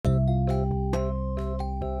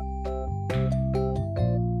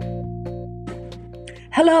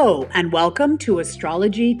Hello, and welcome to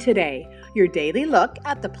Astrology Today, your daily look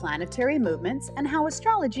at the planetary movements and how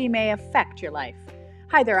astrology may affect your life.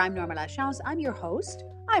 Hi there, I'm Norma Lachance. I'm your host.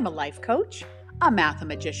 I'm a life coach, a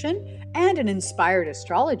mathematician, and an inspired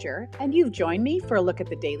astrologer, and you've joined me for a look at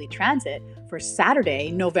the daily transit for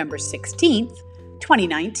Saturday, November 16th,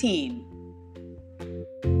 2019.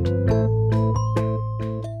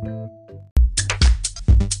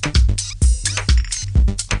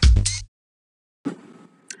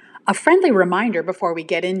 A friendly reminder before we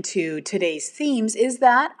get into today's themes is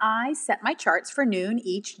that I set my charts for noon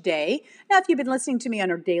each day. Now, if you've been listening to me on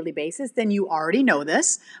a daily basis, then you already know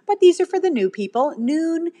this, but these are for the new people.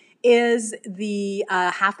 Noon is the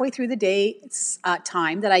halfway through the day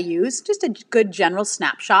time that I use, just a good general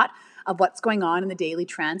snapshot of what's going on in the daily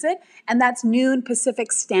transit, and that's noon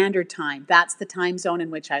Pacific Standard Time. That's the time zone in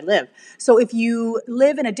which I live. So if you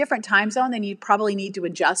live in a different time zone, then you probably need to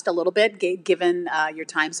adjust a little bit given your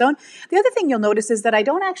time zone. The other thing you'll notice is that I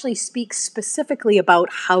don't actually speak specifically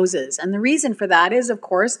about houses, and the reason for that is, of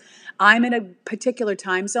course, I'm in a particular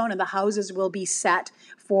time zone and the houses will be set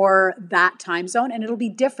for that time zone, and it'll be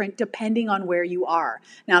different depending on where you are.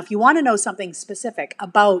 Now, if you want to know something specific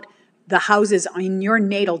about the houses in your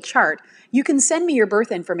natal chart, you can send me your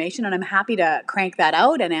birth information and I'm happy to crank that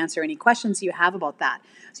out and answer any questions you have about that.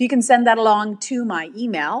 So you can send that along to my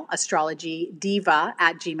email,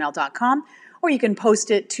 astrologydiva@gmail.com, or you can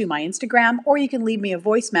post it to my Instagram, or you can leave me a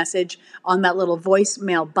voice message on that little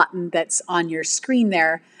voicemail button that's on your screen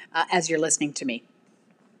there as you're listening to me.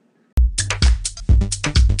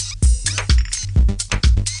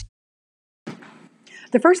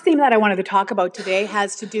 The first theme that I wanted to talk about today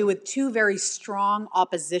has to do with two very strong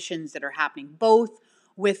oppositions that are happening, both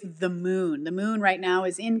with the moon. The moon right now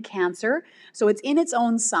is in Cancer, so it's in its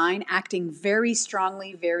own sign, acting very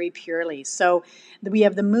strongly, very purely. So we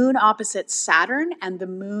have the moon opposite Saturn and the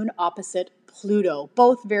moon opposite Pluto,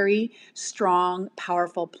 both very strong,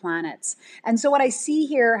 powerful planets. And so what I see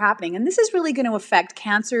here happening, and this is really going to affect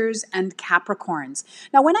Cancers and Capricorns.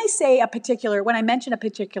 Now, when I mention a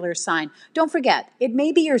particular sign, don't forget, it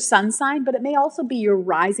may be your sun sign, but it may also be your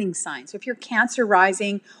rising sign. So if you're Cancer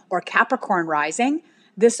rising or Capricorn rising,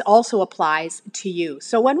 this also applies to you.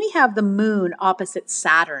 So when we have the moon opposite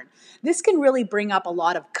Saturn, this can really bring up a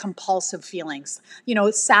lot of compulsive feelings. You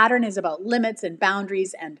know, Saturn is about limits and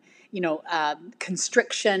boundaries and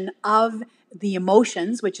constriction of the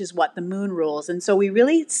emotions, which is what the moon rules. And so we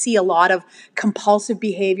really see a lot of compulsive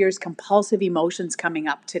behaviors, compulsive emotions coming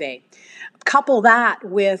up today. Couple that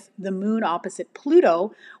with the moon opposite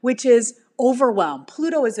Pluto, which is overwhelm.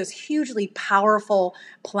 Pluto is this hugely powerful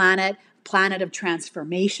planet of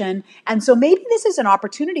transformation. And so maybe this is an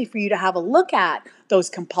opportunity for you to have a look at those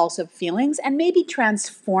compulsive feelings and maybe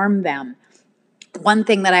transform them. One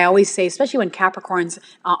thing that I always say, especially when Capricorn's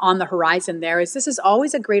on the horizon there, is this is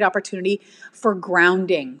always a great opportunity for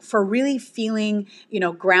grounding, for really feeling,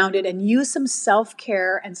 grounded, and use some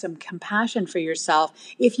self-care and some compassion for yourself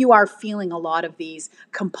if you are feeling a lot of these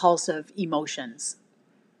compulsive emotions.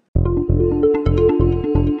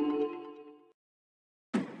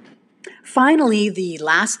 Finally, the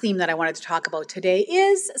last theme that I wanted to talk about today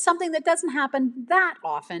is something that doesn't happen that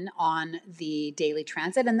often on the daily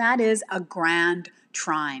transit, and that is a grand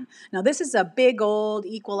trine. Now, this is a big old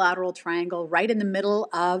equilateral triangle right in the middle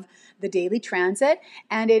of the daily transit,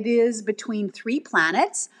 and it is between three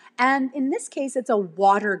planets. And in this case, it's a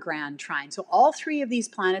water grand trine. So all three of these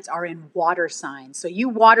planets are in water signs. So you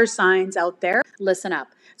water signs out there, listen up.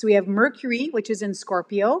 So we have Mercury, which is in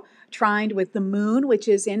Scorpio, trined with the moon, which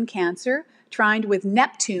is in Cancer, trined with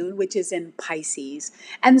Neptune, which is in Pisces.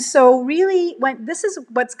 And so really, this is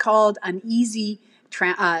what's called an easy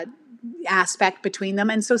aspect between them.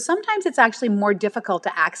 And so sometimes it's actually more difficult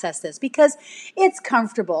to access this because it's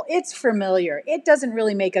comfortable, it's familiar, it doesn't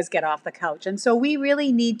really make us get off the couch. And so we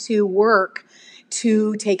really need to work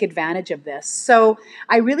to take advantage of this. So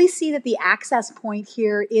I really see that the access point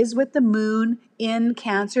here is with the moon in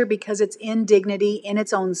Cancer because it's in dignity, in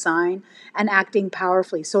its own sign, and acting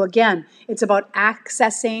powerfully. So again, it's about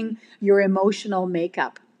accessing your emotional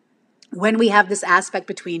makeup. When we have this aspect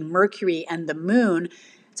between Mercury and the moon,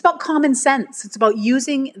 it's about common sense. It's about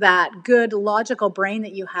using that good logical brain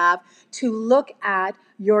that you have to look at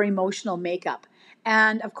your emotional makeup.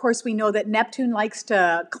 And of course, we know that Neptune likes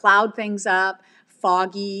to cloud things up.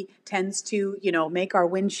 Foggy tends to, make our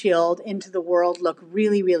windshield into the world look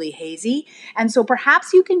really, really hazy. And so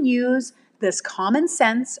perhaps you can use this common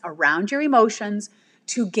sense around your emotions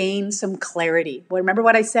to gain some clarity. Well, remember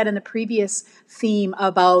what I said in the previous theme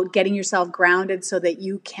about getting yourself grounded so that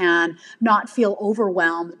you can not feel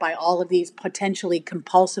overwhelmed by all of these potentially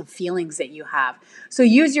compulsive feelings that you have. So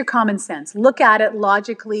use your common sense. Look at it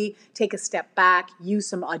logically, take a step back, use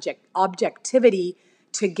some objectivity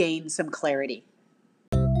to gain some clarity.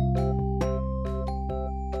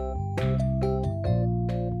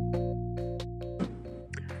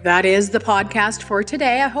 That is the podcast for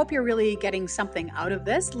today. I hope you're really getting something out of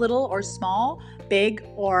this, little or small, big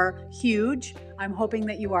or huge. I'm hoping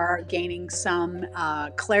that you are gaining some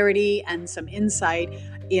clarity and some insight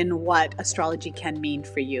in what astrology can mean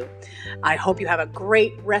for you. I hope you have a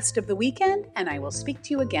great rest of the weekend, and I will speak to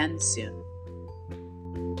you again soon.